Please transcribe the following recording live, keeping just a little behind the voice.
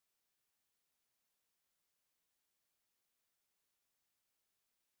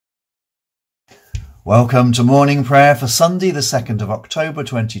Welcome to morning prayer for Sunday the 2nd of October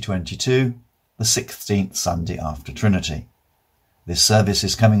 2022, the 16th Sunday after Trinity. This service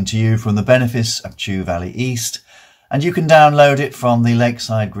is coming to you from the benefice of Chew Valley East, and you can download it from the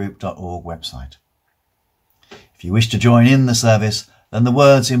lakesidegroup.org website. If you wish to join in the service, then the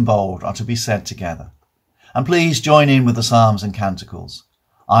words in bold are to be said together. And please join in with the Psalms and Canticles,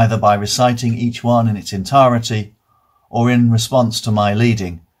 either by reciting each one in its entirety, or in response to my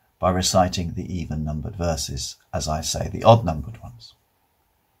leading, by reciting the even-numbered verses, as I say the odd-numbered ones.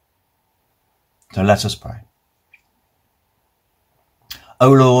 So let us pray.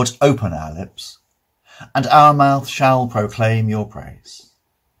 O Lord, open our lips, and our mouth shall proclaim your praise.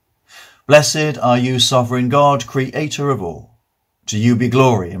 Blessed are you, sovereign God, creator of all. To you be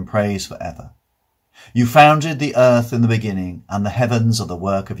glory and praise forever. You founded the earth in the beginning, and the heavens are the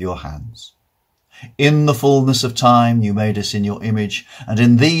work of your hands. In the fullness of time you made us in your image, and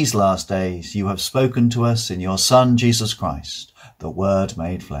in these last days you have spoken to us in your Son Jesus Christ, the Word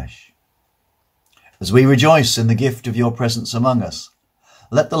made flesh. As we rejoice in the gift of your presence among us,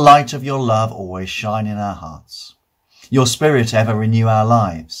 let the light of your love always shine in our hearts. Your Spirit ever renew our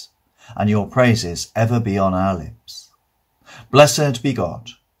lives, and your praises ever be on our lips. Blessed be God,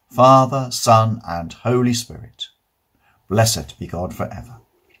 Father, Son, and Holy Spirit. Blessed be God forever.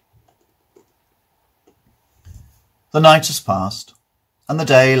 The night has passed, and the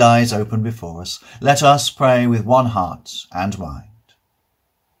day lies open before us. Let us pray with one heart and mind.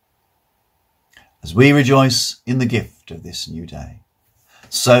 As we rejoice in the gift of this new day,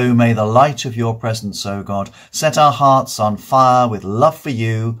 so may the light of your presence, O God, set our hearts on fire with love for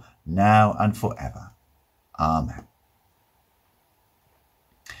you, now and forever. Amen.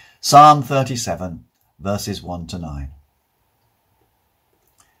 Psalm 37, verses 1 to 9.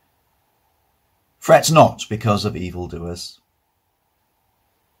 Fret not because of evildoers.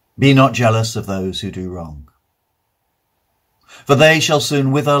 Be not jealous of those who do wrong, for they shall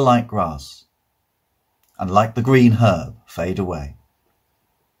soon wither like grass, and like the green herb fade away.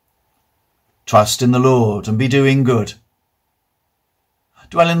 Trust in the Lord and be doing good.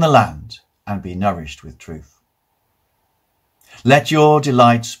 Dwell in the land and be nourished with truth. Let your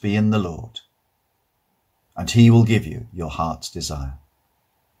delight be in the Lord, and he will give you your heart's desire.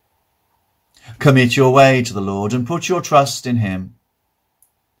 Commit your way to the Lord and put your trust in him,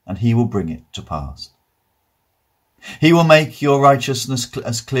 and he will bring it to pass. He will make your righteousness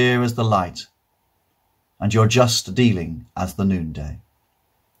as clear as the light, and your just dealing as the noonday.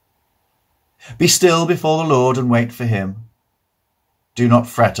 Be still before the Lord and wait for him. Do not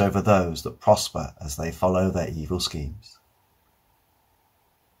fret over those that prosper as they follow their evil schemes.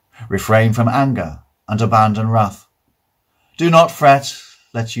 Refrain from anger and abandon wrath. Do not fret,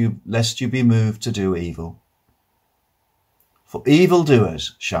 lest you be moved to do evil. For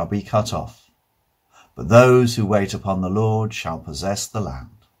evildoers shall be cut off, but those who wait upon the Lord shall possess the land.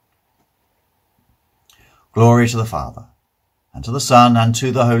 Glory to the Father, and to the Son, and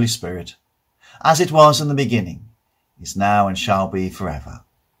to the Holy Spirit, as it was in the beginning, is now, and shall be forever.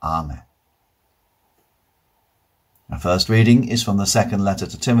 Amen. Our first reading is from the second letter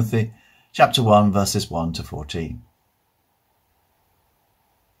to Timothy, chapter 1, verses 1 to 14.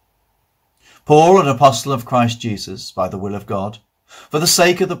 Paul, an apostle of Christ Jesus, by the will of God, for the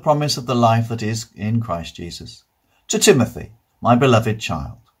sake of the promise of the life that is in Christ Jesus, to Timothy, my beloved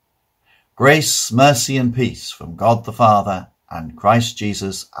child. Grace, mercy, and peace from God the Father and Christ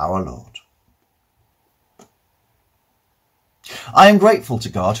Jesus our Lord. I am grateful to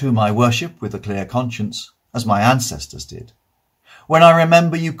God, whom I worship with a clear conscience, as my ancestors did, when I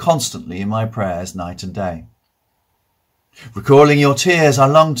remember you constantly in my prayers night and day. Recalling your tears, I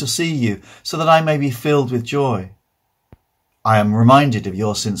long to see you, so that I may be filled with joy. I am reminded of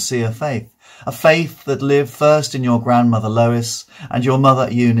your sincere faith, a faith that lived first in your grandmother Lois and your mother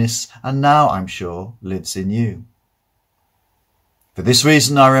Eunice, and now, I'm sure, lives in you. For this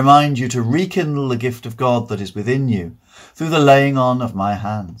reason I remind you to rekindle the gift of God that is within you, through the laying on of my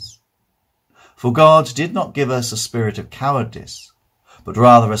hands. For God did not give us a spirit of cowardice, but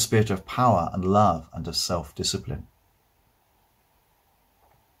rather a spirit of power and love and of self-discipline.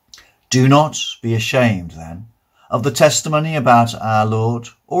 Do not be ashamed, then, of the testimony about our Lord,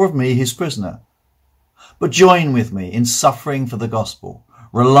 or of me, his prisoner, but join with me in suffering for the gospel,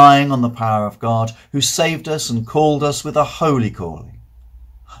 relying on the power of God, who saved us and called us with a holy calling,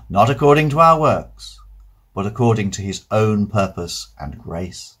 not according to our works, but according to his own purpose and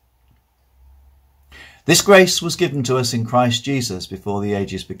grace. This grace was given to us in Christ Jesus before the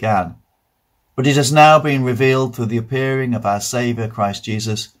ages began, but it has now been revealed through the appearing of our Saviour Christ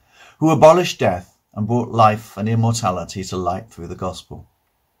Jesus, who abolished death and brought life and immortality to light through the gospel.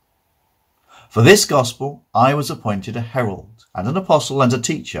 For this gospel I was appointed a herald and an apostle and a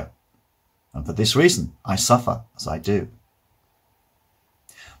teacher, and for this reason I suffer as I do.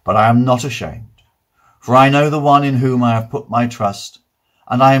 But I am not ashamed, for I know the one in whom I have put my trust,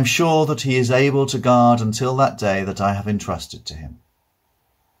 and I am sure that he is able to guard until that day that I have entrusted to him.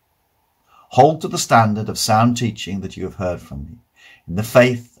 Hold to the standard of sound teaching that you have heard from me, in the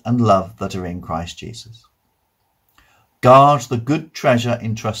faith and love that are in Christ Jesus. Guard the good treasure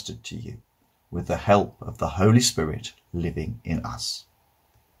entrusted to you, with the help of the Holy Spirit living in us.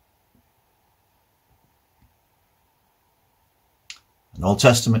 An Old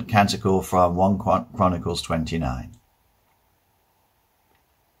Testament canticle from 1 Chronicles 29.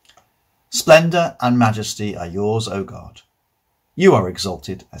 Splendor and majesty are yours, O God. You are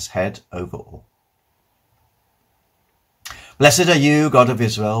exalted as head over all. Blessed are you, God of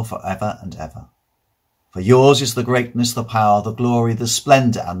Israel, for ever and ever. For yours is the greatness, the power, the glory, the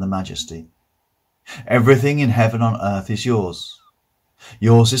splendor, and the majesty. Everything in heaven and on earth is yours.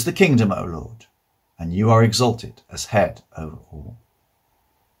 Yours is the kingdom, O Lord, and you are exalted as head over all.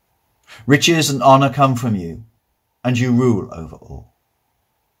 Riches and honour come from you, and you rule over all.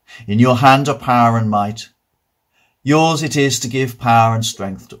 In your hand are power and might. Yours it is to give power and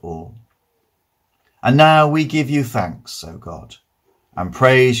strength to all. And now we give you thanks, O God, and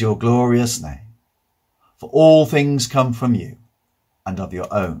praise your glorious name. For all things come from you, and of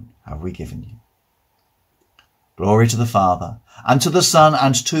your own have we given you. Glory to the Father, and to the Son,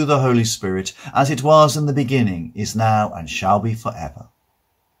 and to the Holy Spirit, as it was in the beginning, is now, and shall be forever.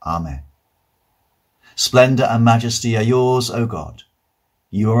 Amen. Splendour and majesty are yours, O God.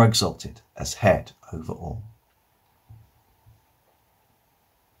 You are exalted as head over all.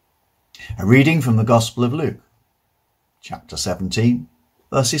 A reading from the Gospel of Luke, chapter 17,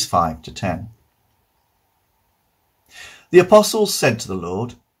 verses 5 to 10. The apostles said to the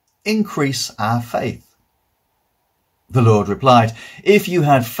Lord, "Increase our faith." The Lord replied, "If you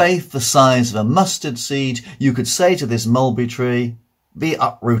had faith the size of a mustard seed, you could say to this mulberry tree, 'Be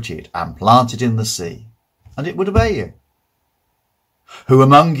uprooted and planted in the sea,' and it would obey you. Who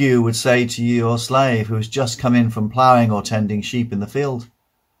among you would say to your slave who has just come in from ploughing or tending sheep in the field,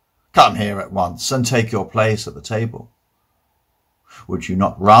 'Come here at once and take your place at the table'? Would you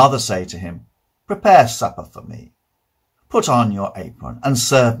not rather say to him, 'Prepare supper for me, put on your apron and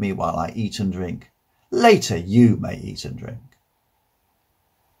serve me while I eat and drink. Later you may eat and drink'?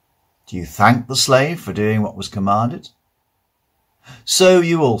 Do you thank the slave for doing what was commanded? So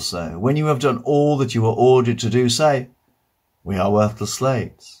you also, when you have done all that you were ordered to do, say, 'We are worthless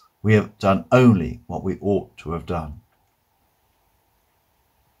slaves. We have done only what we ought to have done.'"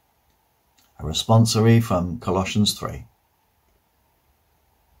 A responsory from Colossians 3.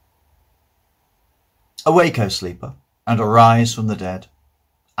 Awake, O sleeper, and arise from the dead,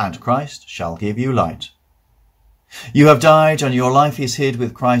 and Christ shall give you light. You have died, and your life is hid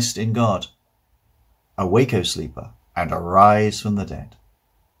with Christ in God. Awake, O sleeper, and arise from the dead.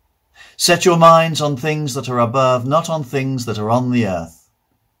 Set your minds on things that are above, not on things that are on the earth,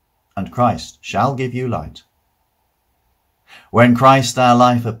 and Christ shall give you light. When Christ our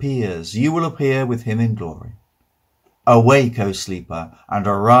life appears, you will appear with him in glory. Awake, O sleeper, and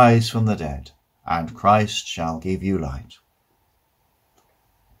arise from the dead, and Christ shall give you light.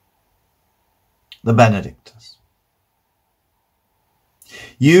 The Benedictus.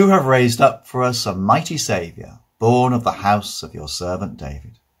 You have raised up for us a mighty Saviour, born of the house of your servant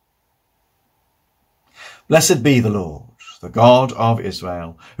David. Blessed be the Lord, the God of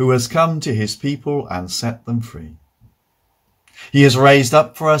Israel, who has come to his people and set them free. He has raised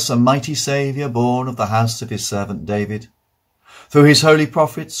up for us a mighty Saviour, born of the house of his servant David. Through his holy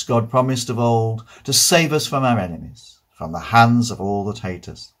prophets, God promised of old to save us from our enemies, from the hands of all that hate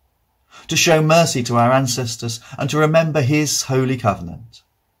us, to show mercy to our ancestors, and to remember his holy covenant.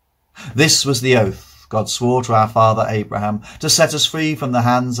 This was the oath God swore to our father Abraham, to set us free from the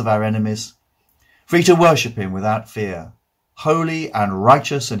hands of our enemies, free to worship him without fear, holy and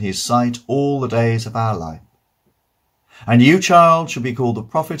righteous in his sight all the days of our life. And you, child, shall be called the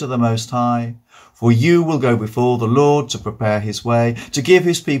prophet of the Most High, for you will go before the Lord to prepare his way, to give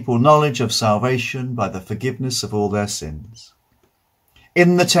his people knowledge of salvation by the forgiveness of all their sins.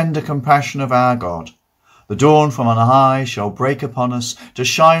 In the tender compassion of our God, the dawn from on high shall break upon us, to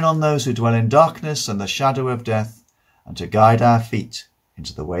shine on those who dwell in darkness and the shadow of death, and to guide our feet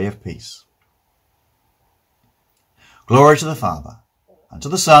into the way of peace. Glory to the Father, and to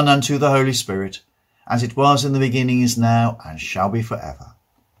the Son, and to the Holy Spirit, as it was in the beginning, is now, and shall be forever.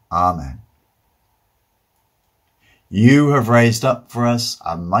 Amen. You have raised up for us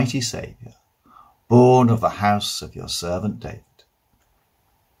a mighty Saviour, born of the house of your servant David.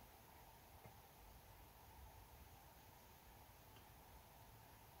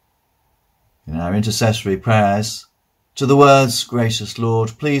 our intercessory prayers, to the words, "Gracious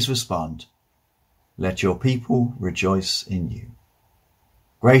Lord, please respond. Let your people rejoice in you."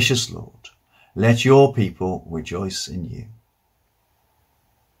 Gracious Lord, let your people rejoice in you.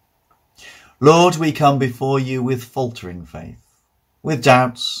 Lord, we come before you with faltering faith, with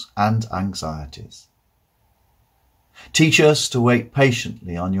doubts and anxieties. Teach us to wait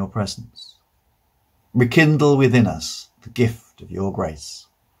patiently on your presence. Rekindle within us the gift of your grace.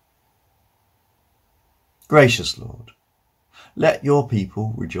 Gracious Lord, let your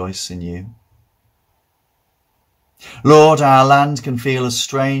people rejoice in you. Lord, our land can feel a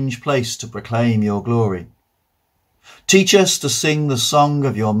strange place to proclaim your glory. Teach us to sing the song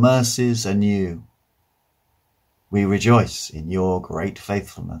of your mercies anew. We rejoice in your great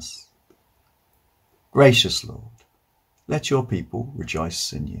faithfulness. Gracious Lord, let your people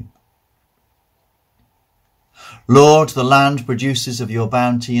rejoice in you. Lord, the land produces of your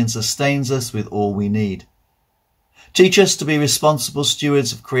bounty and sustains us with all we need. Teach us to be responsible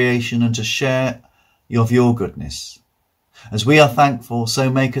stewards of creation and to share of your goodness. As we are thankful, so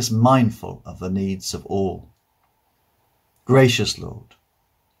make us mindful of the needs of all. Gracious Lord,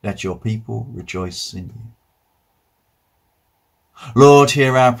 let your people rejoice in you. Lord,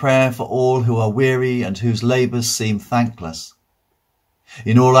 hear our prayer for all who are weary and whose labours seem thankless.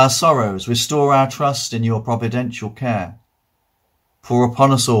 In all our sorrows, restore our trust in your providential care. Pour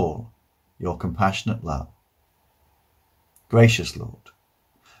upon us all your compassionate love. Gracious Lord,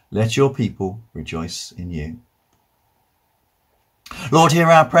 let your people rejoice in you. Lord, hear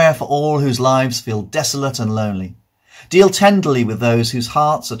our prayer for all whose lives feel desolate and lonely. Deal tenderly with those whose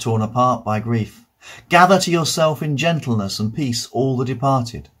hearts are torn apart by grief. Gather to yourself in gentleness and peace all the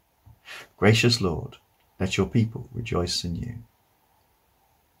departed. Gracious Lord, let your people rejoice in you.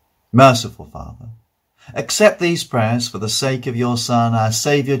 Merciful Father, accept these prayers for the sake of your Son, our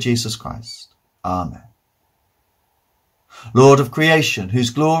Saviour, Jesus Christ. Amen. Lord of creation, whose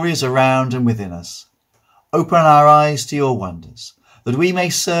glory is around and within us, open our eyes to your wonders, that we may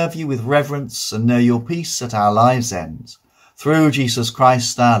serve you with reverence and know your peace at our lives' end, through Jesus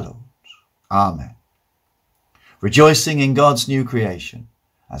Christ our Lord. Amen. Rejoicing in God's new creation,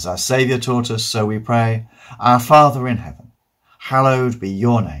 as our Saviour taught us, so we pray, Our Father in heaven, hallowed be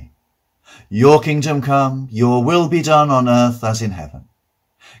your name. Your kingdom come, your will be done on earth as in heaven.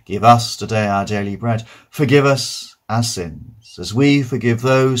 Give us today our daily bread. Forgive us our sins, as we forgive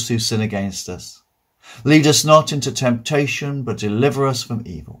those who sin against us. Lead us not into temptation, but deliver us from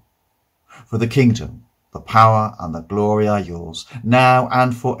evil. For the kingdom, the power, and the glory are yours, now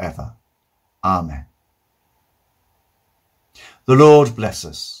and forever. Amen. The Lord bless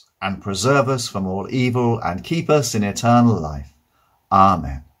us, and preserve us from all evil, and keep us in eternal life.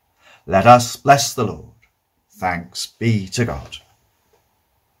 Amen. Let us bless the Lord. Thanks be to God.